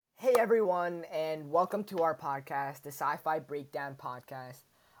everyone, and welcome to our podcast, the Sci-Fi Breakdown Podcast.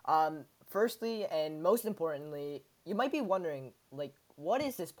 Firstly, and most importantly, you might be wondering, what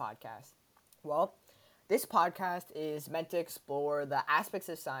is this podcast? Well, this podcast is meant to explore the aspects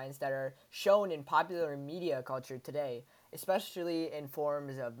of science that are shown in popular media culture today, especially in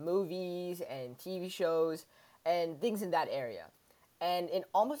forms of movies and TV shows and things in that area. And in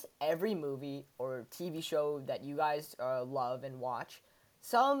almost every movie or TV show that you guys love and watch,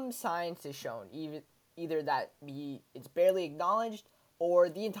 some science is shown, either it's barely acknowledged or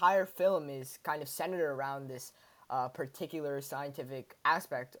the entire film is kind of centered around this particular scientific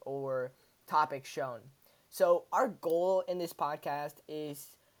aspect or topic shown. So our goal in this podcast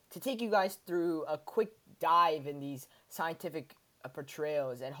is to take you guys through a quick dive in these scientific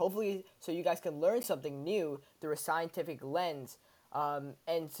portrayals, and hopefully so you guys can learn something new through a scientific lens,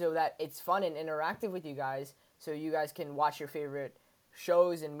 and so that it's fun and interactive with you guys, so you guys can watch your favorite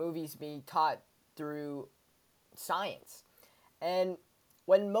shows and movies be taught through science. And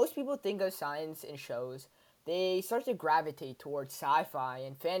when most people think of science in shows, they start to gravitate towards sci-fi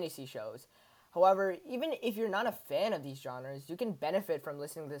and fantasy shows. However, even if you're not a fan of these genres, you can benefit from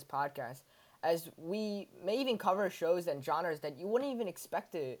listening to this podcast, as we may even cover shows and genres that you wouldn't even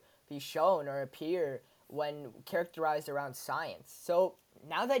expect to be shown or appear when characterized around science. So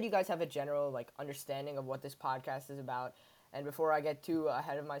now that you guys have a general understanding of what this podcast is about, and before I get too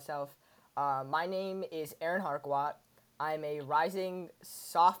ahead of myself, my name is Aaron Harkwat. I'm a rising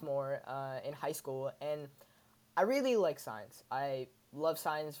sophomore in high school, and I really like science. I love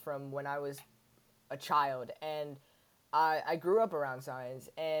science from when I was a child, and I grew up around science.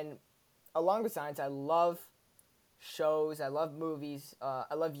 And along with science, I love shows, I love movies,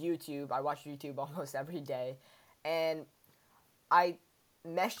 I love YouTube. I watch YouTube almost every day, and I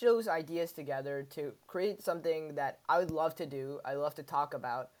mesh those ideas together to create something that I would love to do, I love to talk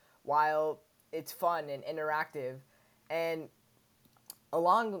about, while it's fun and interactive. And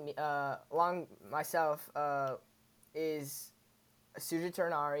along myself is Sujit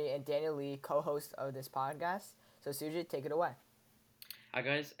Turnari and Daniel Lee, co-host of this podcast. So Sujit, take it away. Hi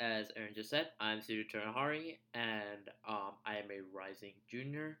guys, as Aaron just said, I'm Sudhu Taranahari, and I am a rising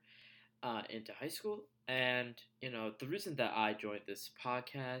junior into high school. And the reason that I joined this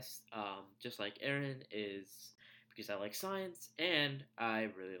podcast, just like Aaron, is because I like science and I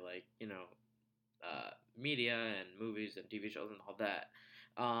really like media and movies and TV shows and all that.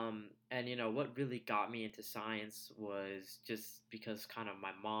 And what really got me into science was just because kind of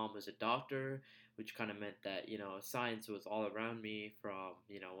my mom was a doctor, which kind of meant that science was all around me from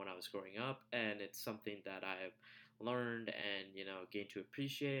when I was growing up, and it's something that I've learned and gained to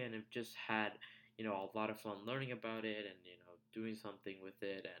appreciate, and have just had a lot of fun learning about it and doing something with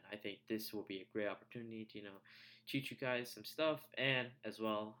it. And I think this will be a great opportunity to teach you guys some stuff, and as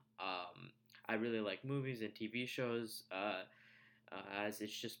well. I really like movies and TV shows, as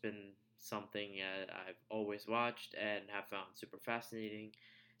it's just been something I've always watched and have found super fascinating.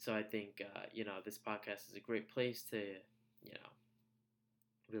 So I think this podcast is a great place to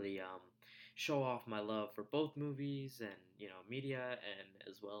really show off my love for both movies and media and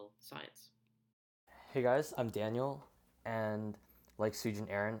as well science. Hey guys, I'm Daniel, and like Suj and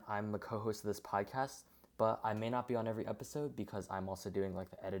Aaron, I'm the co-host of this podcast, but I may not be on every episode because I'm also doing the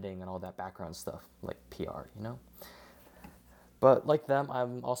editing and all that background stuff, like PR. But like them,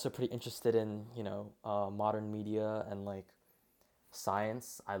 I'm also pretty interested in, modern media and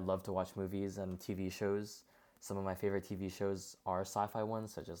science. I love to watch movies and TV shows. Some of my favorite TV shows are sci-fi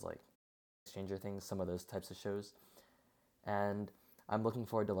ones, such as Stranger Things, some of those types of shows. And I'm looking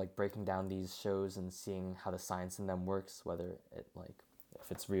forward to breaking down these shows and seeing how the science in them works, whether it if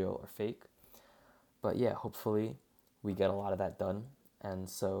it's real or fake. But yeah, hopefully we get a lot of that done. And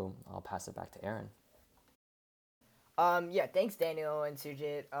so I'll pass it back to Aaron. Yeah, thanks Daniel and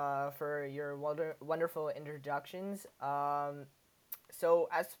Sujit for your wonderful introductions. So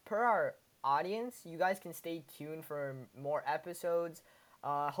as per our audience, you guys can stay tuned for more episodes.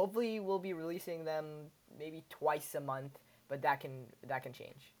 Hopefully we'll be releasing them maybe twice a month, but that can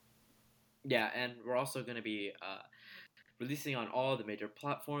change. Yeah, and we're also going to be releasing on all the major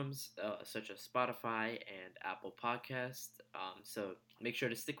platforms such as Spotify and Apple Podcasts. So make sure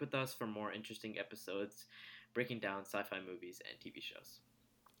to stick with us for more interesting episodes breaking down sci-fi movies and TV shows.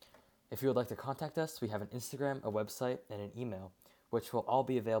 If you would like to contact us, we have an Instagram, a website, and an email, which will all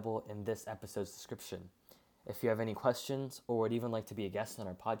be available in this episode's description. If you have any questions or would even like to be a guest on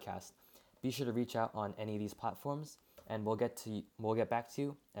our podcast, be sure to reach out on any of these platforms, and we'll get back to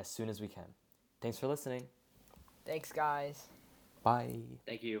you as soon as we can. Thanks for listening. Thanks, guys. Bye.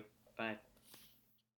 Thank you. Bye.